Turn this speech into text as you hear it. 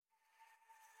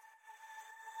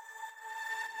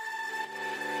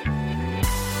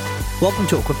Welcome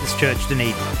to Equippers Church,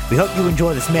 Dunedin. We hope you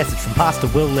enjoy this message from Pastor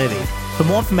Will Levy. For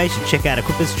more information, check out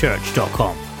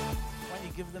equipperschurch.com. Why don't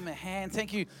you give them a hand?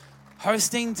 Thank you,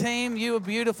 hosting team. You were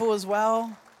beautiful as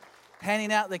well,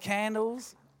 handing out the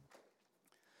candles.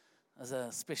 There's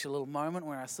a special little moment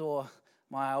where I saw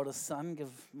my oldest son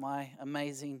give my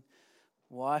amazing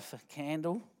wife a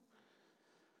candle.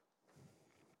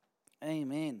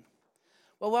 Amen.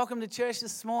 Well, welcome to church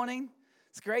this morning.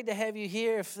 It's great to have you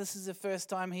here. If this is the first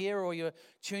time here or you're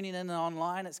tuning in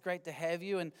online, it's great to have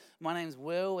you. And my name's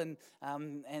Will, and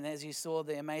as you saw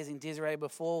the amazing Desiree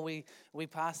before, we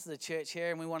pastor the church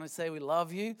here, and we want to say we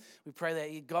love you. We pray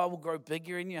that God will grow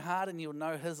bigger in your heart and you'll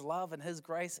know His love and His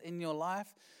grace in your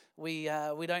life. We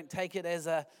don't take it as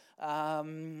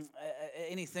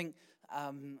anything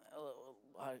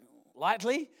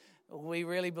lightly. We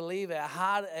really believe our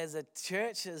heart as a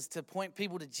church is to point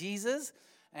people to Jesus.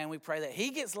 And we pray that He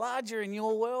gets larger in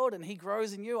your world and He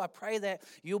grows in you. I pray that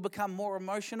you'll become more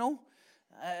emotional.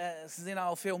 So then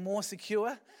I'll feel more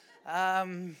secure.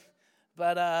 But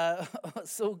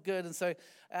it's all good. And so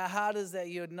our heart is that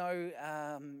you would know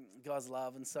God's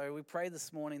love. And so we pray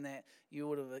this morning that you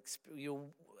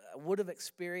would have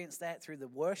experienced that through the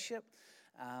worship.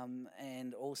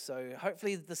 And also,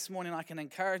 hopefully this morning I can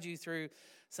encourage you through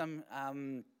some...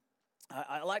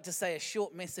 I like to say a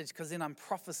short message because then I'm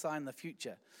prophesying the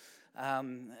future.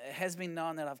 It has been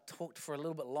known that I've talked for a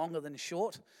little bit longer than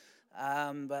short,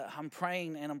 but I'm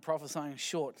praying and I'm prophesying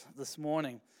short this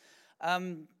morning.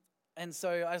 And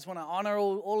so I just want to honor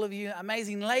all of you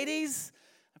amazing ladies.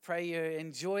 I pray you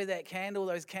enjoy that candle.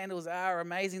 Those candles are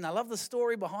amazing. I love the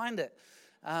story behind it.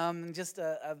 Just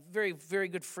a very, very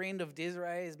good friend of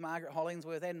Desiree's, Margaret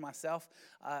Hollingsworth, and myself.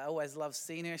 I always love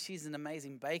seeing her. She's an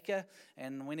amazing baker,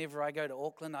 and whenever I go to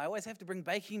Auckland, I always have to bring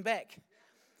baking back.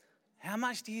 How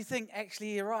much do you think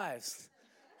actually arrives?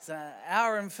 It's an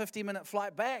hour and 50-minute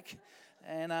flight back.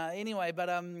 And anyway, but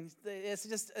it's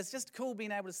just cool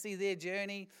being able to see their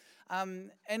journey.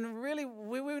 And really,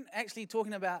 we weren't actually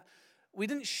talking about. We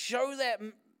didn't show that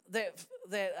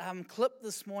clip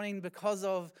this morning because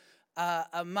of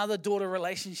a mother-daughter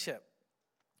relationship.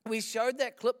 We showed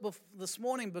that clip this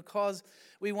morning because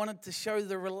we wanted to show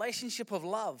the relationship of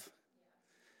love.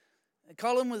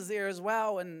 Colin was there as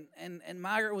well, and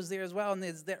Margaret was there as well, and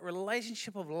there's that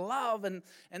relationship of love, and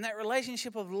that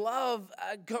relationship of love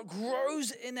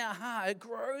grows in our heart, it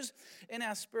grows in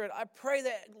our spirit. I pray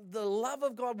that the love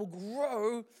of God will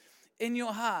grow in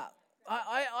your heart.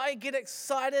 I get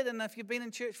excited, and if you've been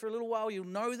in church for a little while, you'll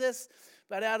know this.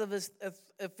 But out of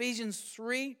Ephesians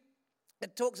 3,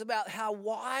 it talks about how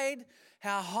wide,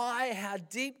 how high, how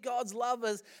deep God's love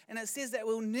is. And it says that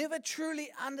we'll never truly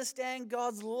understand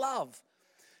God's love.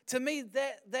 To me,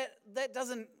 that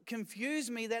doesn't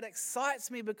confuse me. That excites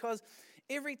me because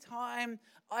every time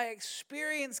I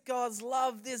experience God's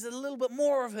love, there's a little bit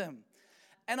more of Him.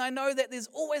 And I know that there's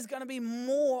always going to be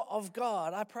more of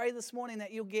God. I pray this morning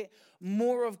that you'll get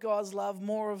more of God's love,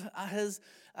 more of His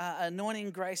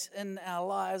anointing grace in our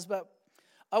lives. But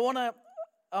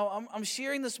I'm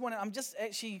sharing this morning. I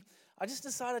just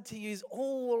decided to use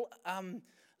all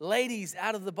ladies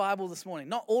out of the Bible this morning.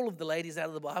 Not all of the ladies out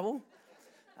of the Bible.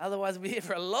 Otherwise, we'll be here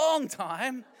for a long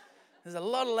time. There's a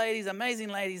lot of ladies, amazing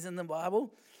ladies in the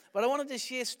Bible. But I wanted to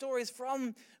share stories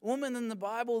from women in the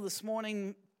Bible this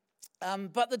morning.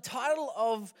 But the title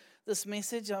of this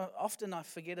message, often I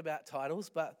forget about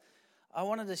titles, but I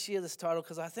wanted to share this title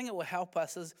because I think it will help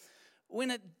us, is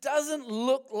When It Doesn't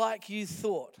Look Like You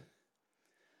Thought.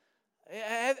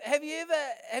 Have you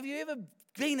ever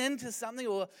been into something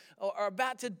or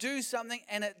about to do something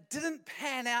and it didn't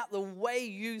pan out the way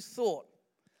you thought?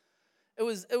 It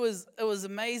was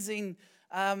amazing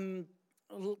a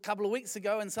couple of weeks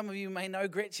ago, and some of you may know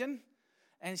Gretchen.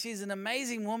 And she's an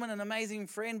amazing woman, an amazing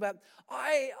friend, but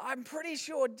I'm pretty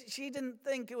sure she didn't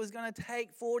think it was going to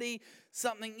take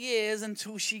 40-something years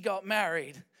until she got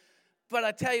married. But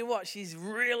I tell you what, she's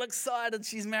real excited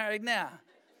she's married now.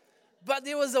 But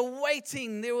there was a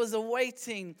waiting.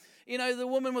 You know, the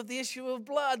woman with the issue of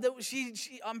blood,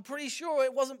 I'm pretty sure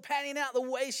it wasn't panning out the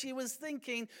way she was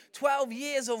thinking. 12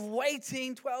 years of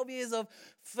waiting, 12 years of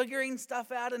figuring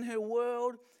stuff out in her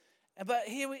world. But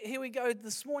here we go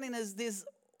this morning, is there's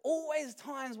always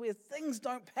times where things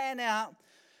don't pan out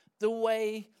the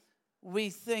way we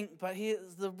think. But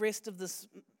here's the rest of this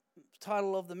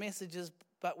title of the message is,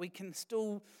 but we can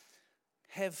still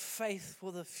have faith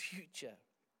for the future.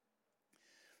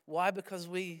 Why? Because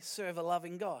we serve a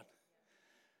loving God.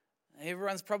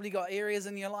 Everyone's probably got areas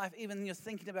in your life, even you're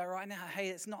thinking about right now,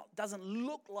 hey, doesn't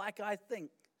look like I think.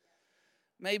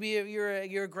 Maybe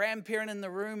you're a grandparent in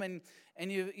the room and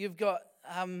you've got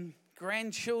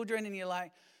grandchildren, and you're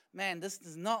like, man, this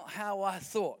is not how I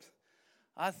thought.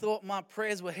 I thought my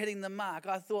prayers were hitting the mark.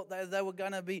 I thought they were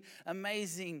going to be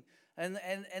amazing, and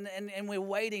we're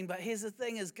waiting. But here's the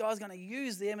thing is God's going to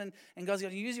use them, and God's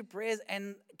going to use your prayers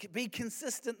and be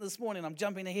consistent this morning. I'm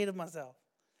jumping ahead of myself.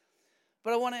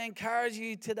 But I want to encourage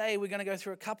you today. We're going to go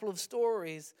through a couple of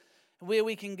stories where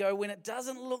we can go when it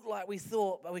doesn't look like we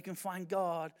thought, but we can find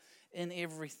God in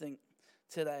everything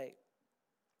today.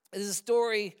 There's a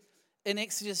story in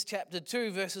Exodus chapter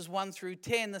 2, verses 1 through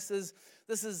 10. This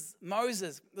is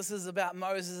Moses. This is about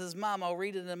Moses' mum. I'll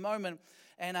read it in a moment.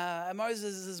 And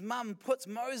Moses' mum puts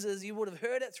Moses, you would have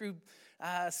heard it through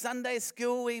Sunday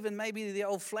school, even maybe the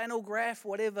old flannel graph,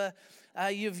 whatever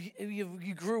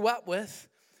you grew up with,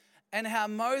 and how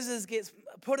Moses gets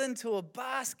put into a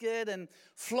basket and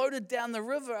floated down the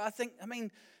river.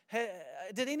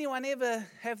 Did anyone ever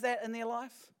have that in their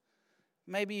life?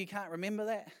 Maybe you can't remember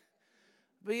that.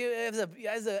 But you,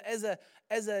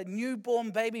 as a newborn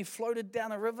baby floated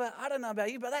down a river, I don't know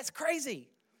about you, but that's crazy.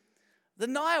 The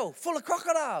Nile, full of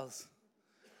crocodiles.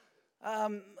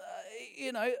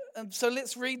 So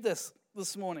let's read this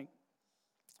morning.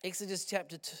 Exodus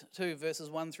chapter 2,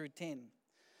 verses 1 through 10.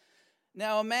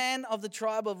 Now a man of the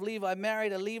tribe of Levi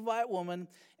married a Levite woman,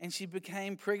 and she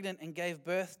became pregnant and gave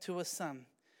birth to a son.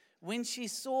 When she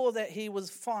saw that he was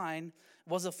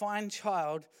a fine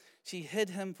child, she hid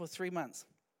him for 3 months.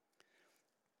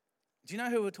 Do you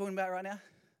know who we're talking about right now?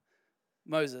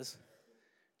 Moses.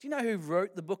 Do you know who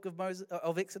wrote the book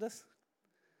of Exodus?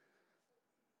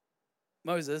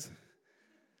 Moses.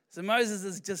 So Moses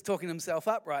is just talking himself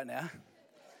up right now.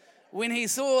 When he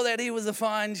saw that he was a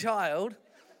fine child,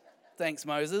 thanks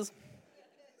Moses.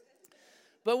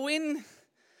 But when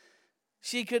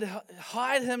she could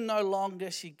hide him no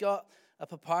longer, she got a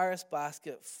papyrus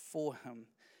basket for him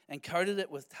and coated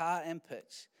it with tar and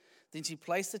pitch. Then she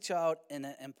placed the child in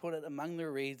it and put it among the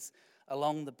reeds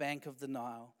along the bank of the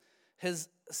Nile. His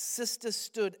sister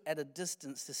stood at a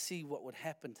distance to see what would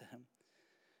happen to him.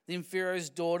 Then Pharaoh's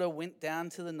daughter went down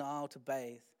to the Nile to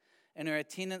bathe, and her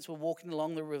attendants were walking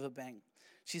along the riverbank.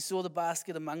 She saw the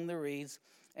basket among the reeds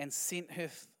and sent her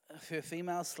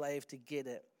female slave to get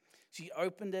it. She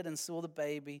opened it and saw the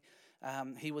baby.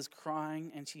 He was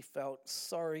crying, and she felt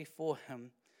sorry for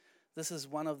him. This is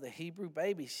one of the Hebrew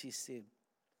babies, she said.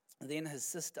 Then his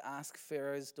sister asked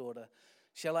Pharaoh's daughter,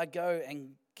 shall I go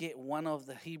and get one of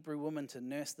the Hebrew women to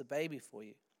nurse the baby for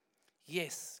you?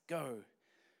 Yes, go,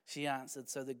 she answered.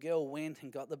 So the girl went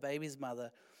and got the baby's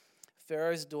mother.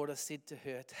 Pharaoh's daughter said to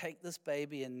her, take this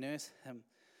baby and nurse him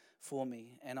for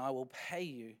me, and I will pay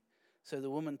you. So the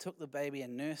woman took the baby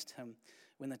and nursed him.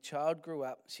 When the child grew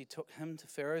up, she took him to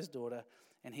Pharaoh's daughter,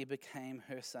 and he became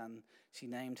her son. She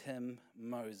named him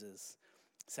Moses,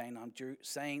 saying,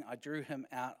 I drew him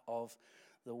out of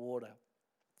the water.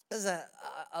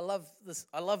 I love this.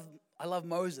 I love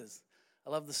Moses. I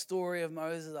love the story of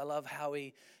Moses. I love how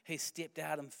he stepped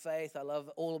out in faith. I love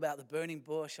all about the burning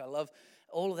bush. I love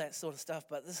all of that sort of stuff.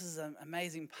 But this is an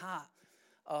amazing part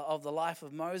of the life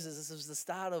of Moses. This is the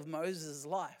start of Moses'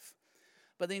 life.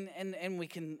 But then, and we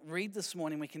can read this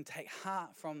morning, we can take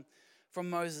heart from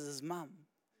Moses' mum.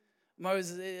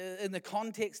 Moses, in the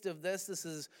context of this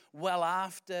is well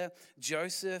after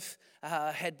Joseph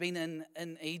had been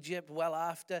in Egypt, well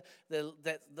after the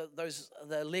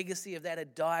legacy of that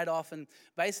had died off. And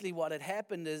basically what had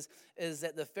happened is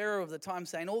that the Pharaoh of the time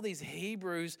saying all these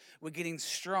Hebrews were getting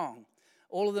strong.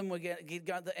 All of them were getting,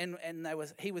 and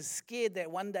he was scared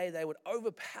that one day they would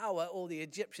overpower all the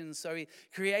Egyptians. So he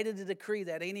created a decree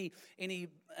that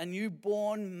a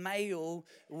newborn male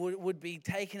would be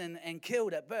taken and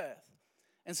killed at birth.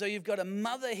 And so you've got a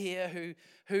mother here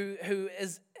who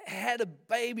had a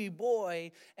baby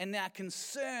boy and now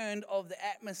concerned of the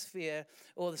atmosphere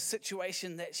or the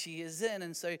situation that she is in.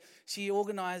 And so she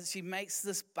makes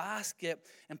this basket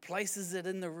and places it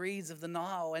in the reeds of the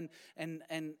Nile and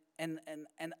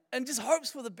just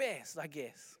hopes for the best, I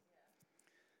guess.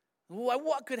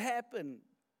 What could happen?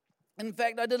 In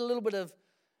fact, I did a little bit of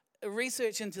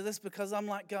research into this because I'm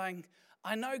like going,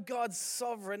 I know God's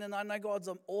sovereign and I know God's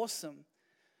awesome.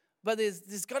 But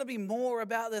there's got to be more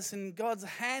about this, and God's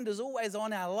hand is always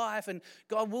on our life, and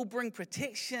God will bring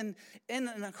protection in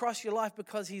and across your life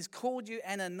because He's called you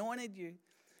and anointed you.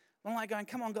 I'm like going,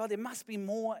 come on, God, there must be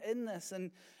more in this. And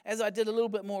as I did a little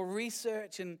bit more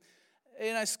research, and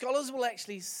scholars will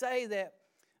actually say that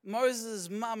Moses'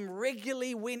 mum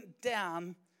regularly went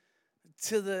down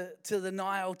to the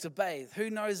Nile to bathe.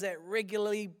 Who knows that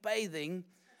regularly bathing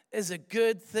is a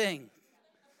good thing?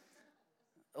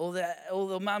 All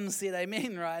the mums said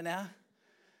amen right now.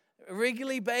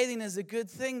 Regularly bathing is a good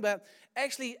thing, but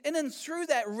actually in and through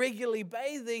that regularly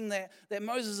bathing that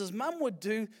Moses' mum would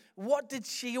do, what did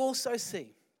she also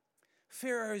see?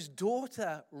 Pharaoh's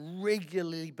daughter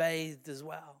regularly bathed as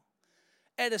well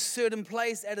at a certain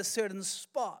place, at a certain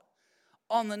spot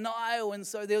on the Nile, and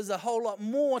so there was a whole lot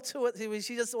more to it.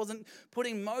 She just wasn't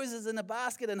putting Moses in a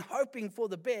basket and hoping for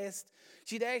the best.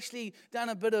 She'd actually done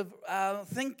a bit of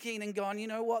thinking and gone, you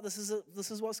know what, this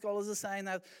is what scholars are saying,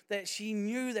 that she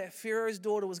knew that Pharaoh's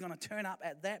daughter was going to turn up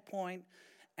at that point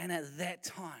and at that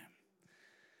time.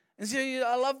 And so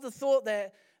I love the thought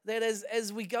that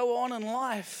as we go on in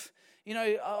life,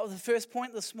 the first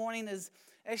point this morning is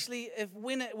actually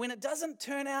when it doesn't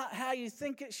turn out how you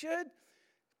think it should,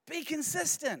 be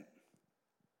consistent.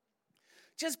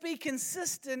 Just be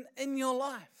consistent in your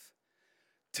life.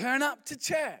 Turn up to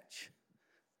church.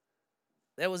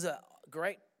 That was a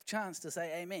great chance to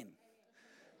say amen.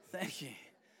 Thank you.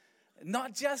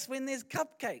 Not just when there's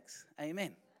cupcakes.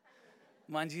 Amen.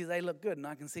 Mind you, they look good and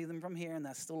I can see them from here and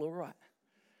that's still all right.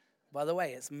 By the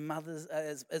way,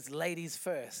 it's ladies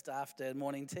first after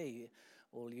morning tea.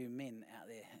 All you men out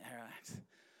there. All right.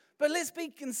 But let's be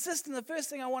consistent. The first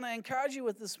thing I want to encourage you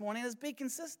with this morning is be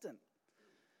consistent.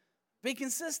 Be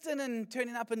consistent in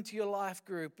turning up into your life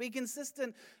group. Be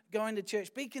consistent going to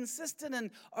church. Be consistent in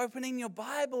opening your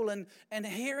Bible and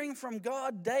hearing from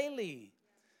God daily.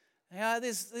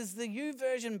 There's the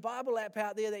YouVersion Bible app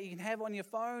out there that you can have on your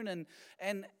phone,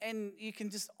 and you can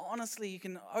just honestly, you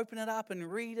can open it up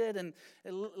and read it, and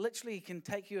it literally can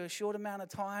take you a short amount of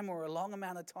time or a long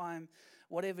amount of time,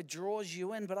 whatever draws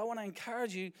you in. But I want to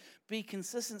encourage you, be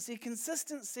consistent. See,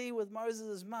 consistency with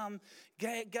Moses' mum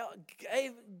gave,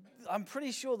 I'm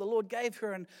pretty sure the Lord gave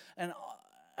her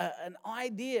an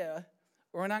idea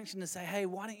or an unction to say, hey,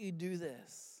 why don't you do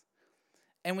this?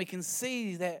 And we can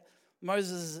see that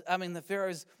the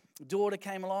Pharaoh's daughter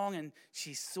came along and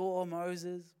she saw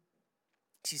Moses.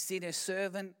 She sent her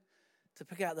servant to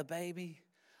pick out the baby.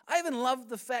 I even love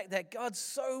the fact that God's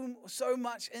so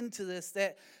much into this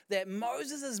that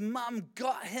Moses' mum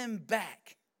got him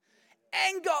back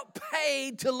and got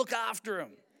paid to look after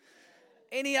him.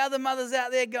 Any other mothers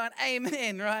out there going,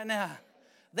 amen right now?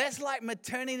 That's like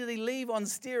maternity leave on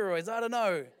steroids. I don't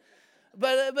know.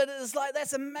 But it's like,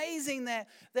 that's amazing that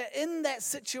in that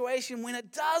situation, when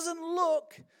it doesn't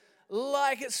look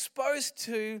like it's supposed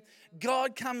to,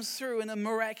 God comes through in a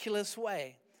miraculous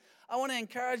way. I want to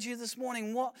encourage you this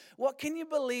morning. What can you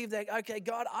believe that, okay,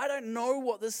 God, I don't know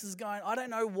what this is going. I don't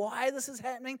know why this is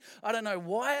happening. I don't know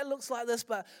why it looks like this,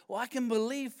 but I can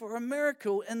believe for a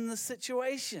miracle in this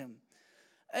situation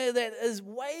that is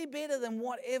way better than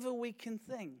whatever we can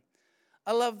think.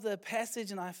 I love the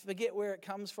passage, and I forget where it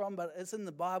comes from, but it's in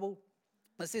the Bible.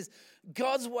 It says,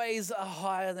 God's ways are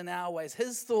higher than our ways.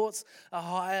 His thoughts are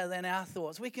higher than our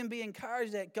thoughts. We can be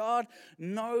encouraged that God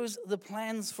knows the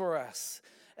plans for us.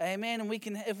 Amen. And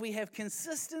if we have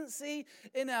consistency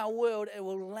in our world, it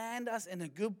will land us in a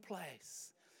good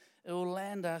place. It will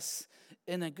land us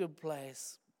in a good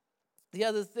place. The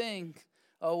other thing,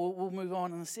 we'll move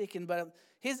on in a second, but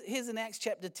here's in Acts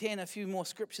chapter 10, a few more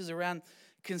scriptures around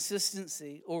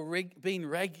consistency or being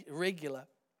regular.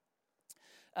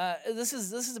 This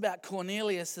is about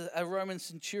Cornelius, a Roman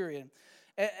centurion.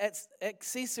 At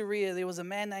Caesarea, there was a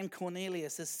man named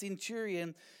Cornelius, a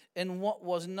centurion in what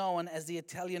was known as the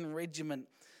Italian regiment.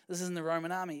 This is in the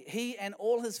Roman army. He and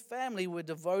all his family were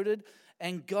devoted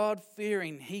and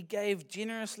God-fearing. He gave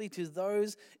generously to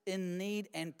those in need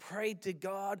and prayed to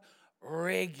God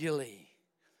regularly.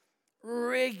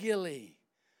 Regularly.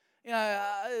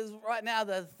 Right now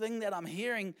the thing that I'm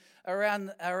hearing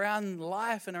around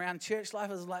life and around church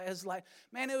life is like,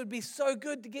 man, it would be so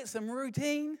good to get some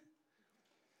routine.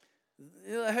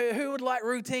 Who would like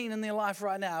routine in their life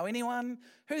right now? Anyone?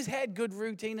 Who's had good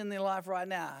routine in their life right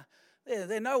now?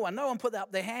 There's no one. No one put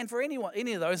up their hand for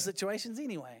any of those situations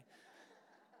anyway.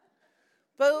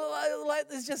 But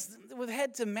we've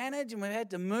had to manage and we've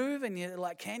had to move, and you're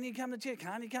like, can you come to church?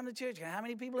 Can't you come to church? How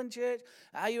many people in church?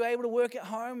 Are you able to work at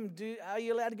home? Are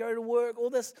you allowed to go to work? All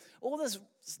this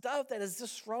stuff that is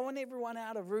just throwing everyone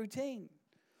out of routine.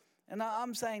 And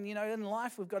I'm saying, in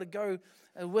life we've got to go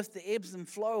with the ebbs and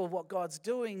flow of what God's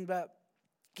doing, but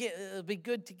it'd be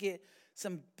good to get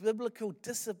some biblical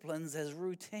disciplines as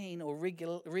routine or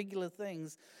regular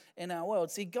things in our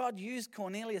world. See, God used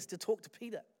Cornelius to talk to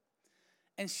Peter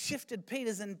and shifted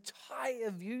Peter's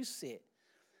entire view set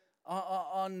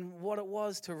on what it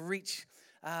was to reach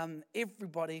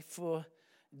everybody for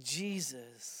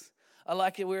Jesus. I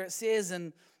like it where it says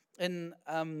in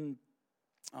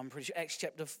I'm pretty sure Acts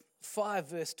chapter 5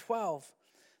 verse 12,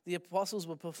 The apostles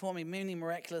were performing many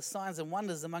miraculous signs and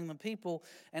wonders among the people,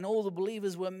 and all the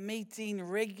believers were meeting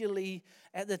regularly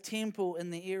at the temple in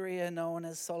the area known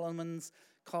as Solomon's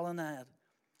Colonnade.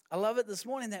 I love it this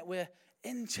morning that we're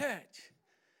in church,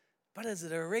 but is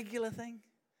it a regular thing?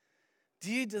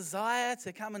 Do you desire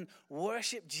to come and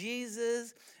worship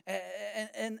Jesus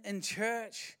in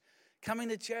church? Coming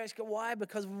to church, why?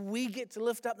 Because we get to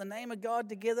lift up the name of God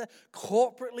together.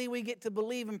 Corporately, we get to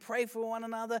believe and pray for one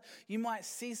another. You might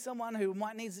see someone who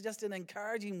might need just an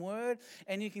encouraging word,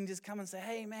 and you can just come and say,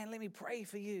 hey, man, let me pray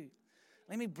for you.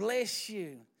 Let me bless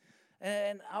you.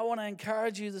 And I want to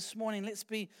encourage you this morning, let's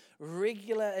be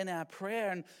regular in our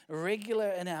prayer and regular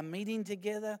in our meeting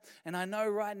together. And I know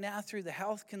right now through the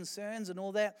health concerns and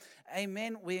all that,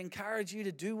 amen, we encourage you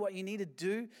to do what you need to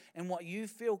do and what you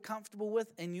feel comfortable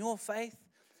with in your faith.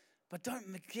 But don't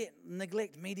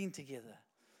neglect meeting together.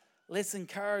 Let's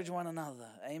encourage one another,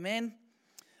 amen.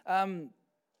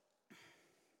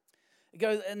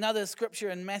 Go another scripture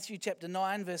in Matthew chapter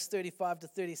 9, verse 35 to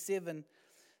 37.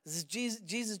 This is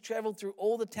Jesus traveled through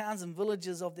all the towns and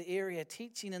villages of the area,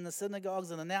 teaching in the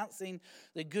synagogues and announcing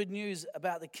the good news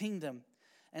about the kingdom.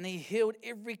 And he healed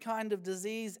every kind of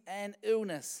disease and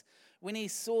illness. When he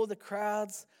saw the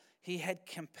crowds, he had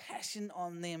compassion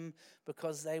on them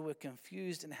because they were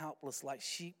confused and helpless like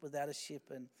sheep without a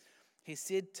shepherd. He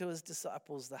said to his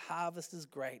disciples, the harvest is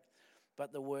great,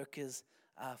 but the workers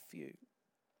are few.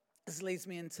 This leads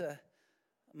me into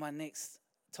my next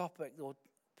topic or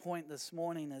point this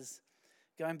morning, is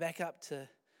going back up to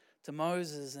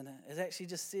Moses, and it actually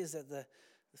just says that the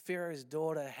Pharaoh's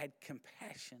daughter had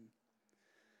compassion.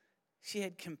 She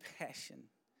had compassion.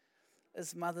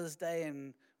 It's Mother's Day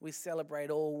and we celebrate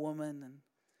all women, and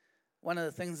one of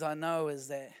the things I know is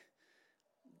that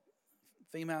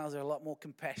females are a lot more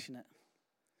compassionate.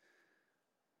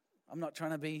 I'm not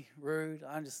trying to be rude.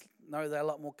 I just know they're a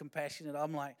lot more compassionate.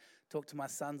 I'm like, talk to my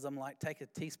sons, I'm like, take a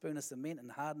teaspoon of cement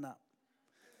and harden up.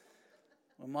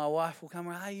 When my wife will come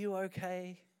around, are you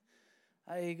okay?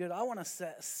 Are you good? I want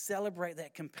to celebrate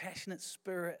that compassionate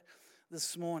spirit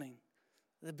this morning.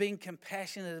 The being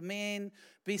compassionate, men,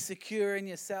 be secure in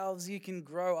yourselves. You can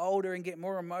grow older and get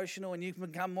more emotional and you can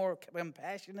become more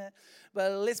compassionate.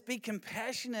 But let's be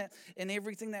compassionate in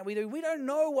everything that we do. We don't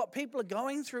know what people are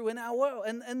going through in our world,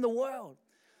 in the world.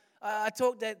 I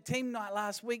talked at team night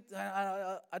last week.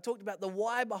 I talked about the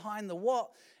why behind the what.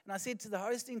 And I said to the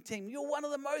hosting team, you're one of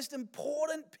the most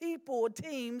important people or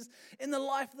teams in the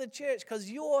life of the church because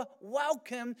your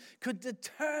welcome could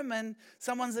determine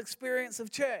someone's experience of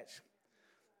church.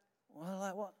 Well,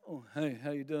 like what? Oh, hey,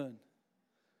 how you doing?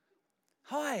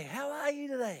 Hi, how are you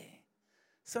today?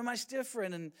 So much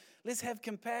different. And let's have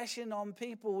compassion on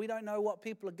people. We don't know what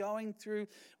people are going through.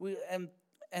 And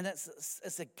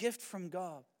it's a gift from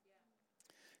God.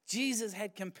 Jesus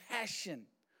had compassion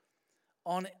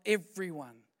on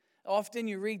everyone. Often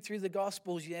you read through the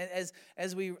Gospels,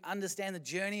 as we understand the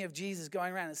journey of Jesus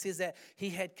going around, it says that he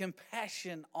had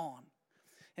compassion on.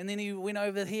 And then he went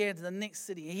over here to the next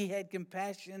city. He had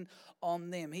compassion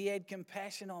on them. He had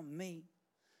compassion on me.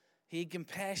 He had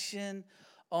compassion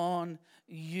on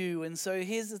you. And so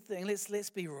here's the thing. Let's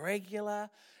be regular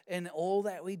in all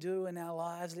that we do in our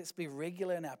lives. Let's be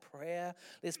regular in our prayer.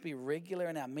 Let's be regular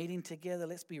in our meeting together.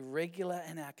 Let's be regular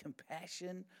in our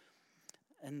compassion,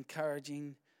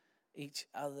 encouraging each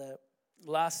other.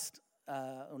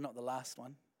 Not the last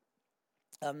one.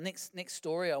 Next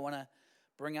story I want to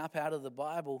bring up out of the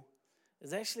Bible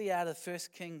is actually out of 1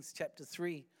 Kings chapter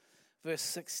 3, verse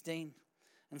 16.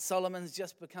 And Solomon's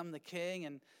just become the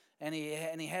king, and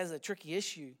he has a tricky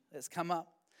issue that's come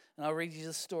up. And I'll read you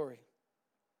the story.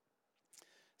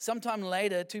 Sometime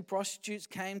later, 2 prostitutes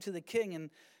came to the king and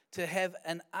to have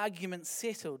an argument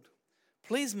settled.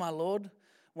 Please, my lord,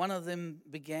 one of them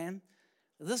began,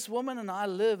 this woman and I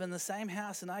live in the same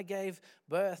house, and I gave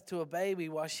birth to a baby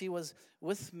while she was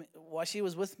with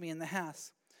me in the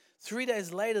house. 3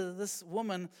 days later, this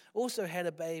woman also had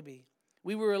a baby.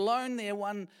 We were alone there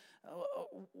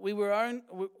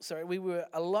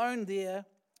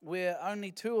where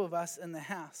only 2 of us in the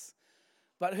house.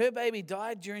 But her baby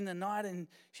died during the night, and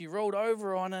she rolled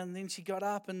over on it, and then she got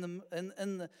up in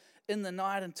the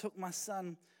night and took my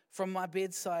son from my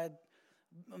bedside.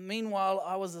 Meanwhile,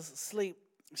 I was asleep.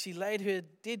 She laid her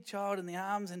dead child in the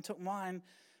arms and took mine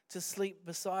to sleep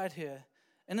beside her.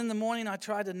 And in the morning, I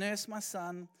tried to nurse my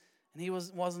son, and he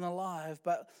wasn't alive.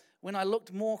 But when I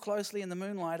looked more closely in the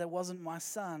moonlight, it wasn't my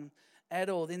son at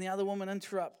all. Then the other woman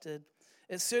interrupted.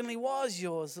 It certainly was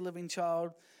yours. The living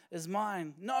child is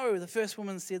mine. No, the first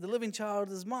woman said, the living child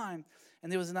is mine.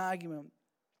 And there was an argument.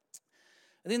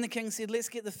 And then the king said, let's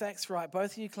get the facts right.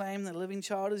 Both of you claim that the living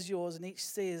child is yours, and each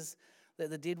says that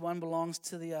the dead one belongs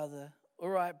to the other. All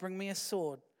right, bring me a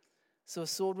sword. So a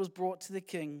sword was brought to the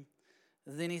king.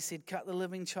 Then he said, cut the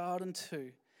living child in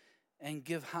two and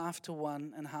give half to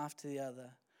one and half to the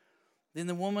other. Then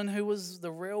the woman who was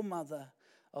the real mother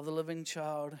of the living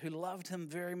child, who loved him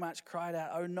very much, cried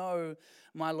out, oh no,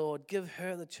 my lord, give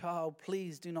her the child.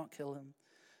 Please do not kill him.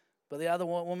 But the other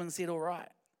woman said, all right,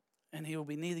 and he will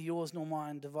be neither yours nor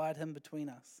mine. Divide him between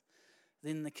us.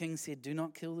 Then the king said, do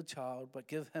not kill the child, but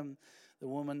give him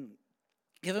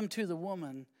to the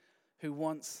woman who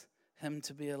wants him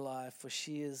to be alive, for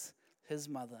she is his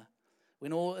mother.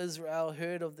 When all Israel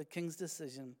heard of the king's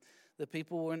decision, the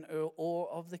people were in awe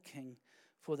of the king,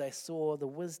 for they saw the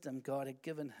wisdom God had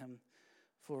given him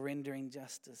for rendering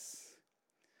justice.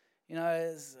 You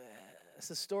know, it's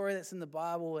a story that's in the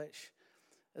Bible, which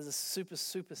is a super,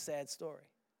 super sad story.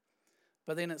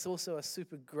 But then it's also a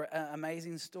super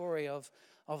amazing story of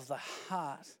the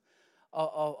heart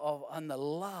of and the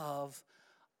love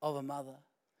of a mother.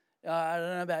 I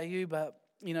don't know about you, but,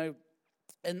 you know,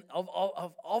 and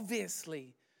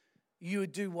obviously you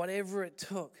would do whatever it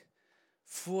took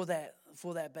for that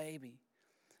baby.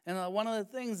 And one of the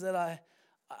things that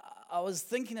I was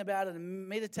thinking about it and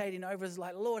meditating over is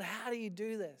like, Lord, how do you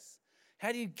do this?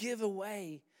 How do you give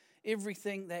away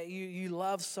everything that you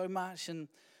love so much? And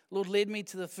Lord led me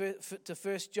to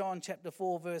 1 John chapter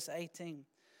 4, verse 18.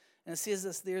 And it says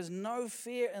this, there is no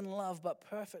fear in love, but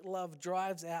perfect love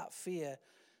drives out fear,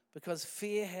 because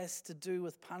fear has to do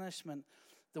with punishment.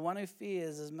 The one who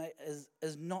fears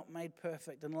is not made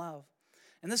perfect in love.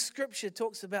 And this scripture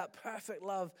talks about perfect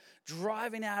love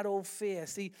driving out all fear.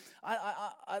 See,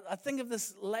 I think of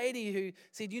this lady who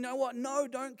said, you know what? No,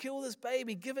 don't kill this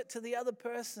baby. Give it to the other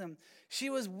person. She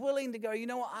was willing to go, you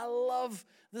know what? I love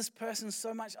this person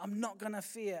so much. I'm not going to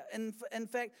fear. In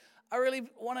fact, I really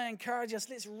want to encourage us.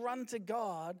 Let's run to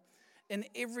God in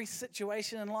every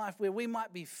situation in life where we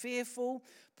might be fearful.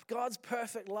 God's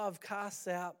perfect love casts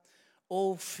out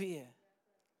all fear.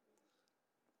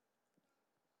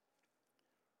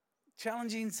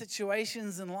 Challenging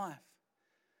situations in life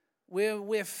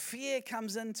where fear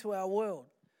comes into our world,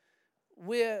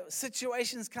 where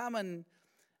situations come and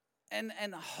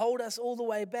hold us all the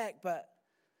way back, but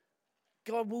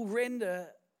God will render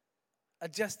a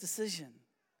just decision.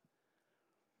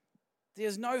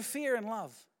 There's no fear in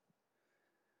love.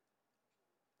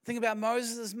 Think about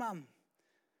Moses' mum.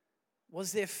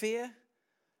 Was there fear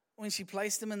when she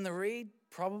placed him in the reed?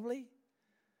 Probably.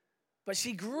 But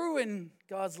she grew in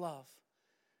God's love.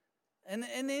 And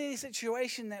in any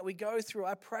situation that we go through,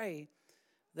 I pray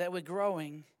that we're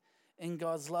growing in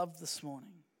God's love this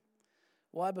morning.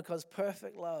 Why? Because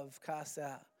perfect love casts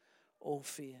out all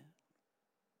fear.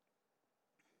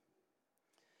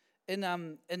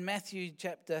 In Matthew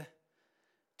chapter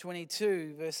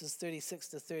 22, verses 36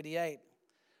 to 38,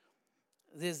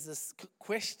 there's this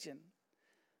question.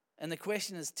 And the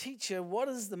question is, Teacher, what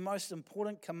is the most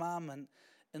important commandment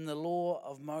in the law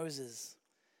of Moses?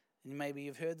 And maybe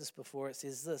you've heard this before. It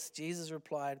says this, Jesus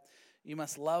replied, you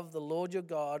must love the Lord your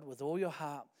God with all your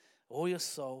heart, all your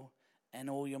soul, and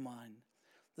all your mind.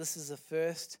 This is the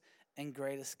first and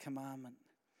greatest commandment.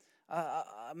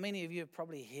 Many of you have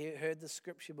probably heard this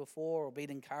scripture before or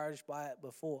been encouraged by it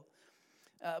before.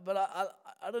 But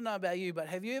I don't know about you, but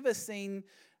have you ever seen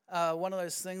one of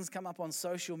those things come up on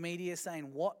social media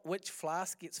saying which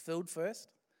flask gets filled first?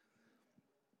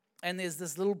 And there's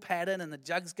this little pattern and the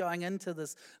jug's going into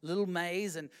this little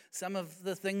maze, and some of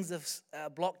the things are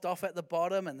blocked off at the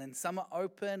bottom, and then some are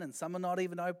open and some are not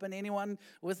even open. Anyone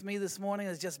with me this morning?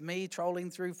 It's just me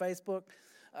trolling through Facebook.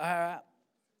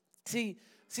 See,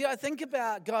 I think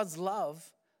about God's love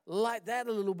like that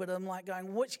a little bit. I'm like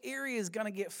going, which area is going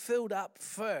to get filled up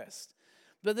first?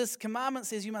 But this commandment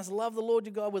says you must love the Lord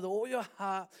your God with all your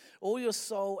heart, all your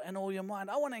soul, and all your mind.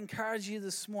 I want to encourage you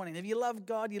this morning. If you love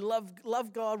God, you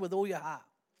love God with all your heart.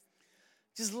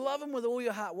 Just love him with all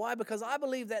your heart. Why? Because I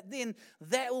believe that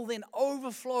will then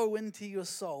overflow into your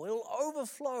soul. It'll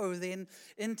overflow then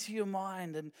into your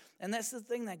mind. And that's the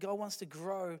thing that God wants to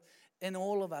grow in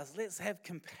all of us. Let's have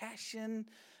compassion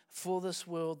for this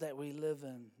world that we live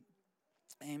in.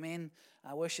 Amen.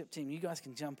 Our worship team, you guys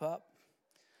can jump up.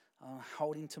 I'm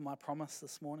holding to my promise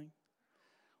this morning.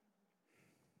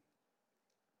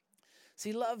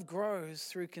 See, love grows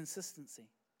through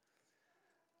consistency.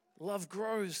 Love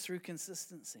grows through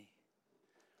consistency.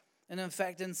 And in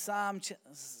fact, in Psalms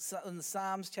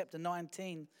chapter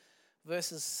 19,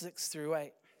 verses 6 through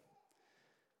 8,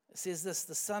 it says this,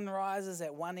 the sun rises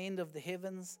at one end of the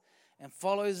heavens and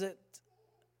follows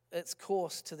its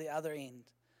course to the other end.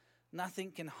 Nothing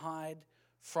can hide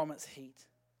from its heat.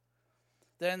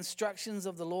 The instructions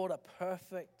of the Lord are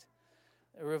perfect,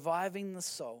 reviving the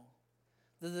soul.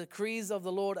 The decrees of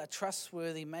the Lord are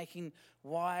trustworthy, making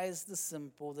wise the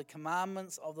simple. The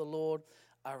commandments of the Lord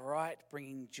are right,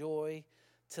 bringing joy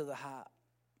to the heart.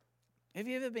 Have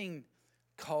you ever been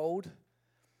cold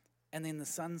and then the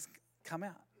sun's come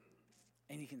out?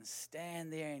 And you can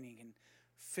stand there and you can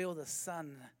feel the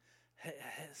sun.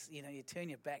 You turn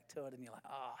your back to it and you're like,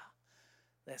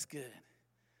 that's good.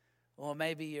 Or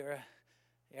maybe you're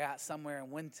out somewhere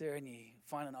in winter and you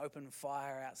find an open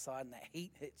fire outside and that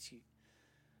heat hits you.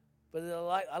 But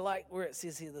I like where it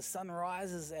says here, the sun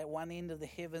rises at one end of the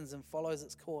heavens and follows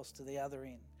its course to the other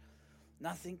end.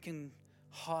 Nothing can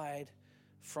hide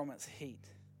from its heat.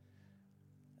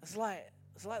 It's like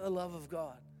the love of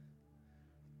God.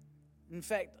 In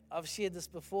fact, I've shared this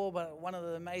before, but one of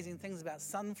the amazing things about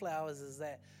sunflowers is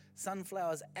that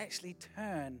sunflowers actually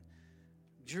turn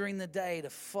during the day to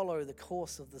follow the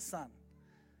course of the sun.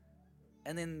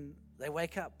 And then they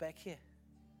wake up back here.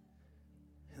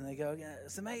 And they go, yeah,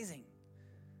 it's amazing.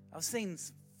 I've seen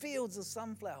fields of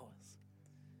sunflowers.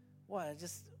 Why?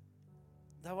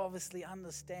 They obviously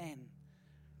understand.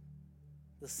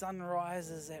 The sun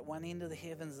rises at one end of the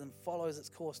heavens and follows its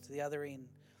course to the other end.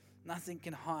 Nothing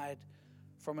can hide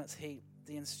from its heat.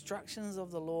 The instructions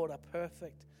of the Lord are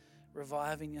perfect,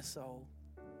 reviving your soul.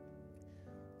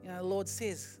 The Lord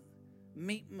says,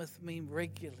 meet with me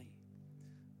regularly.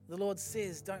 The Lord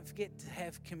says, don't forget to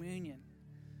have communion.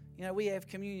 We have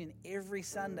communion every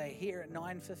Sunday here at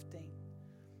 9:15.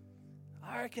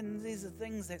 I reckon these are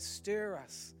things that stir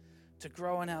us to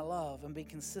grow in our love and be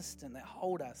consistent, that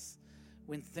hold us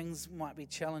when things might be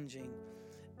challenging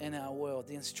in our world.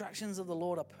 The instructions of the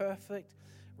Lord are perfect,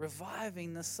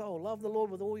 reviving the soul. Love the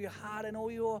Lord with all your heart and all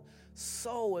your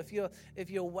soul. If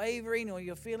you're wavering or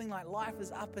you're feeling like life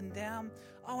is up and down,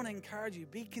 I want to encourage you,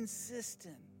 be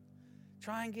consistent.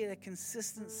 Try and get a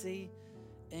consistency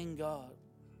in God.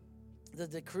 The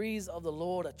decrees of the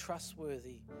Lord are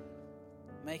trustworthy,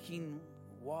 making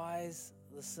wise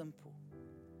the simple.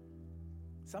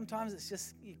 Sometimes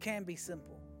you can be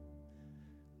simple.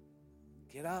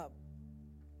 Get up,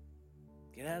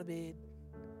 get out of bed,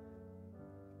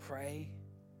 pray,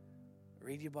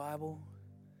 read your Bible,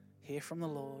 hear from the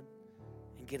Lord,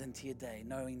 and get into your day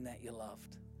knowing that you're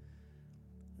loved.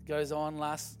 It goes on,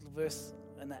 last verse,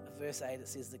 in that verse 8, it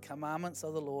says, the commandments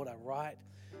of the Lord are right,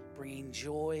 bringing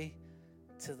joy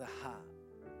to the heart.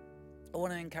 I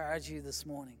want to encourage you this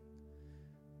morning.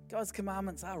 God's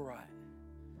commandments are right.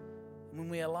 When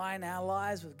we align our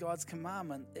lives with God's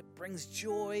commandment, it brings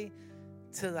joy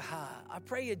to the heart. I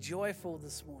pray you're joyful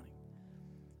this morning.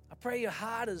 I pray your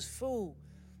heart is full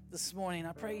this morning.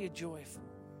 I pray you're joyful.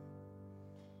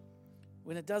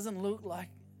 When it doesn't look like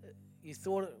you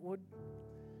thought it would,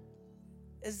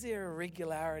 is there a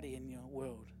regularity in your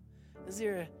world? Is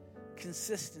there a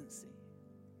consistency?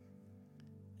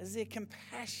 Is there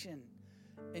compassion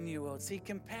in your world? See,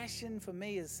 compassion for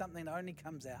me is something that only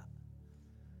comes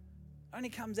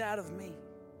out of me.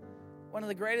 One of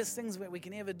the greatest things that we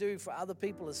can ever do for other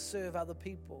people is serve other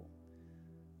people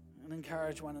and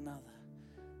encourage one another.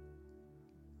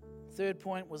 Third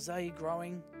point was, are you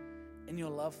growing in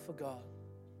your love for God?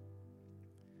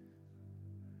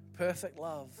 Perfect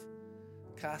love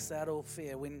casts out all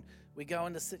fear. When we go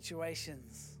into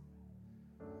situations,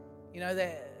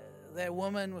 that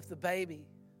woman with the baby,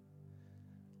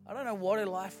 I don't know what her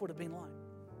life would have been like.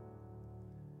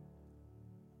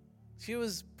 She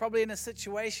was probably in a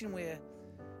situation where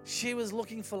she was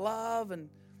looking for love and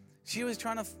she was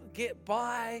trying to get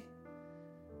by.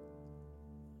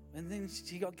 And then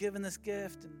she got given this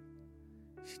gift and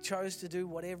she chose to do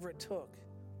whatever it took.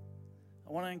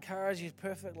 I want to encourage you,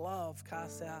 perfect love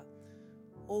casts out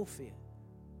all fear.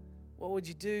 What would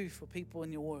you do for people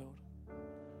in your world?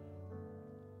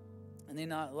 And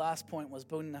then our last point was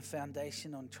building a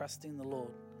foundation on trusting the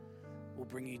Lord will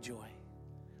bring you joy.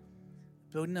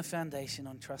 Building a foundation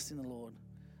on trusting the Lord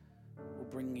will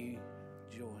bring you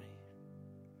joy.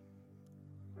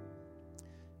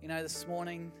 This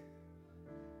morning,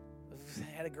 we've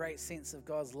had a great sense of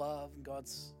God's love and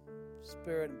God's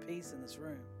spirit and peace in this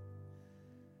room.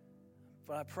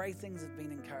 But I pray things have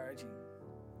been encouraging.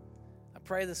 I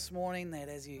pray this morning that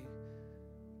as you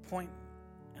point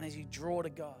and as you draw to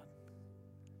God,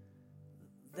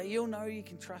 that you'll know you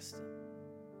can trust Him.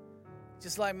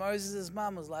 Just like Moses'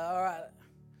 mum was like, all right,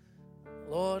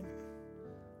 Lord,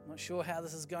 I'm not sure how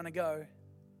this is going to go.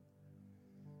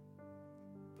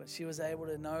 But she was able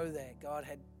to know that God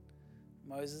had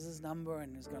Moses' number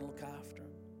and was going to look after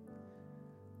him.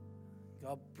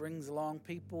 God brings along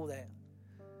people that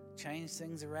change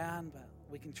things around, but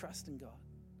we can trust in God.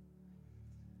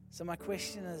 So my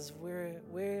question is,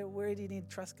 where do you need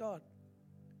to trust God?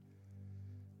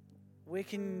 Where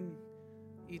can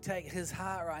you take his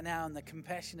heart right now and the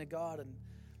compassion of God and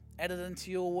add it into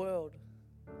your world?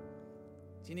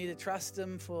 Do you need to trust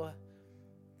him for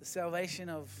the salvation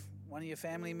of one of your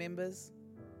family members?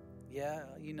 Yeah,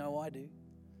 you know I do.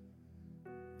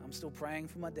 I'm still praying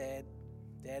for my dad.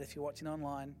 Dad, if you're watching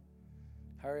online,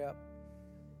 hurry up.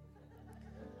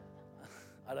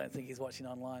 I don't think he's watching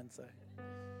online, so.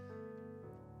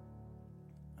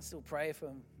 I still pray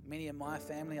for many of my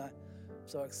family. I'm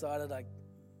so excited.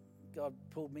 God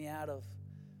pulled me out of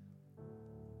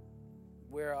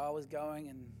where I was going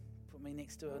and put me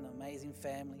next to an amazing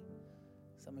family.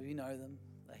 Some of you know them.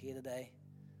 They're here today.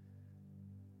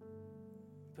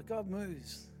 But God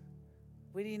moves.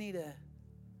 Where do you need to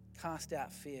cast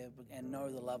out fear and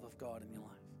know the love of God in your life?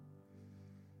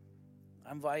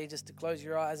 I invite you just to close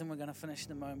your eyes, and we're going to finish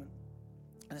in a moment.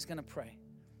 I'm just going to pray.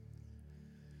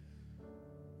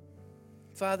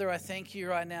 Father, I thank you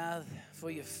right now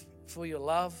for your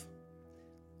love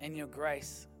and your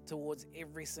grace towards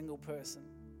every single person.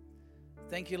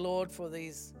 Thank you, Lord, for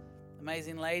these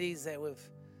amazing ladies that we've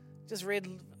just read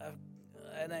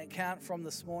an account from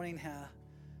this morning, how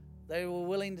they were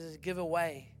willing to give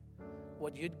away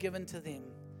what you'd given to them,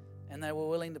 and they were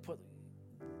willing to put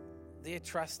their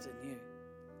trust in you.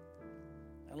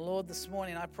 And Lord, this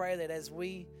morning I pray that as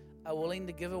we are willing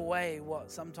to give away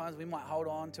what sometimes we might hold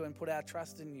on to and put our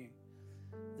trust in you,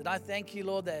 that I thank you,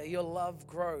 Lord, that your love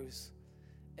grows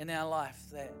in our life,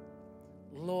 that,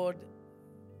 Lord,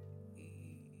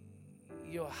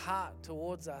 your heart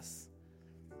towards us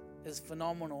is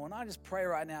phenomenal. And I just pray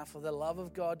right now for the love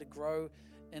of God to grow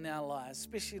in our lives,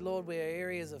 especially, Lord, where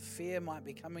areas of fear might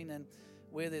be coming in,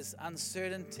 where there's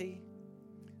uncertainty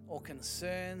or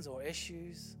concerns or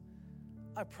issues.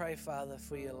 I pray, Father,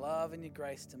 for your love and your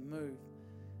grace to move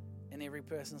in every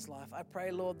person's life. I pray,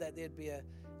 Lord, that there'd be a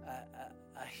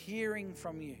hearing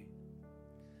from you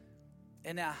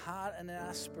in our heart and in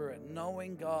our spirit,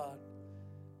 knowing, God,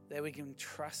 that we can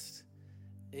trust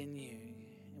in you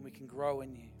and we can grow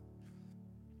in you.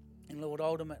 And Lord,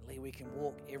 ultimately, we can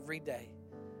walk every day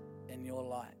in your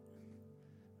light.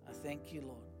 I thank you,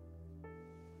 Lord.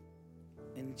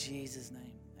 In Jesus'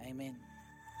 name, amen.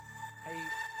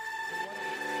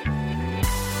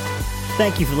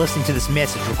 Thank you for listening to this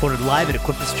message recorded live at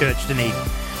Equippers Church, Dunedin.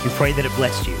 We pray that it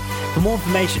blessed you. For more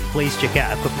information, please check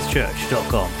out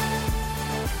equipperschurch.com.